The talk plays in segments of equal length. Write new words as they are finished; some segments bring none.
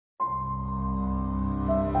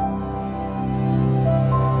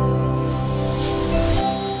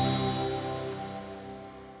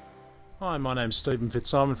Hi, my name's Stephen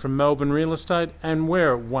Fitzsimon from Melbourne Real Estate, and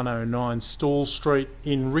we're at 109 Stawell Street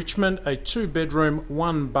in Richmond, a 2-bedroom,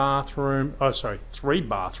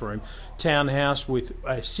 3-bathroom townhouse with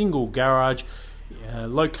a single garage,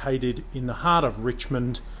 located in the heart of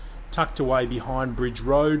Richmond, tucked away behind Bridge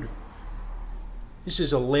Road. This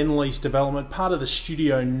is a Lend-Lease development, part of the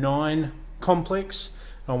Studio 9 complex.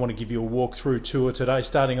 I want to give you a walk-through tour today.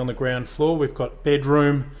 Starting on the ground floor, we've got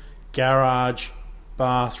bedroom, garage,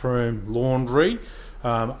 bathroom, laundry,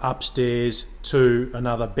 upstairs to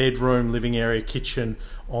another bedroom, living area, kitchen,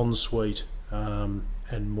 ensuite,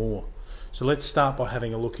 and more. So let's start by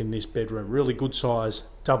having a look in this bedroom. Really good size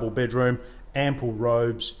double bedroom, ample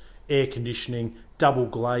robes, air conditioning, double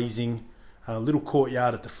glazing, a little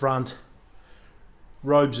courtyard at the front.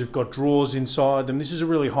 Robes have got drawers inside them. This is a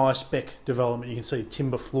really high spec development. You can see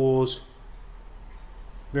timber floors,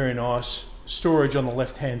 very nice. Storage on the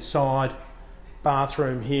left hand side.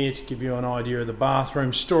 Bathroom here to give you an idea of the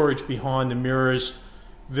bathroom. Storage behind the mirrors,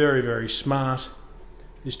 very smart.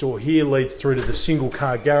 This door here leads through to the single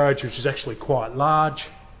car garage, which is actually quite large.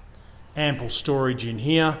 Ample storage in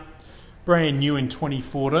here. Brand new in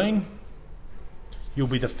 2014. You'll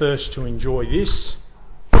be the first to enjoy this.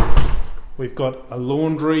 We've got a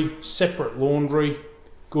laundry, separate laundry,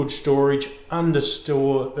 good storage,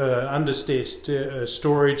 understair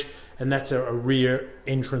storage, and that's a rear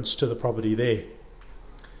entrance to the property there.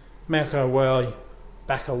 Make our way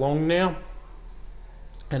back along now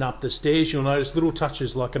and up the stairs. You'll notice little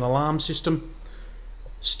touches like an alarm system,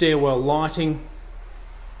 stairwell lighting,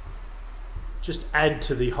 just add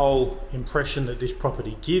to the whole impression that this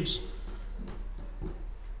property gives.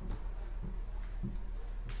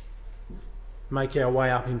 Make our way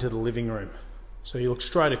up into the living room. So you look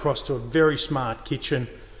straight across to a very smart kitchen,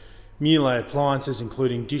 Miele appliances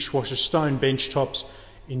including dishwasher, stone bench tops,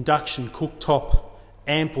 induction cooktop,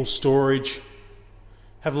 ample storage.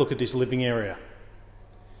 Have a look at this living area.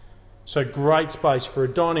 So great space for a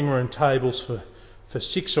dining room, tables for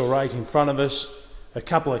 6 or 8 in front of us, a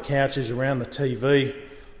couple of couches around the TV.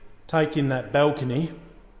 Take in that balcony.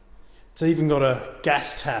 It's even got a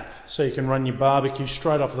gas tap, so you can run your barbecue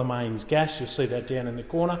straight off the mains gas. You'll see that down in the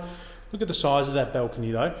corner. Look at the size of that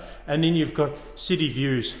balcony though. And then you've got city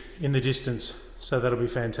views in the distance, so that'll be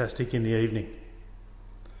fantastic in the evening.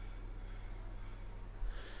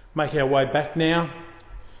 Make our way back now.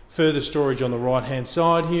 Further storage on the right hand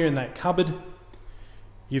side here in that cupboard.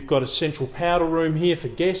 You've got a central powder room here for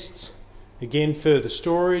guests. Again, further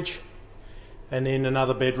storage. And then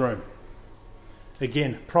another bedroom.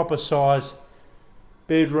 Again, proper size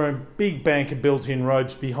bedroom, big bank of built-in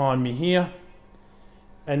robes behind me here.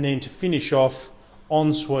 And then to finish off,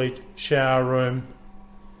 ensuite, shower room,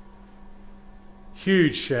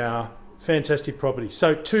 huge shower, fantastic property.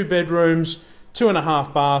 So 2 bedrooms,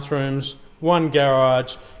 2.5 bathrooms, 1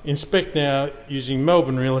 garage. Inspect now using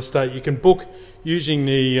Melbourne Real Estate. You can book using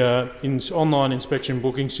the online inspection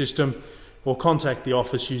booking system, or contact the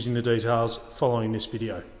office using the details following this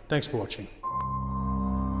video. Thanks for watching.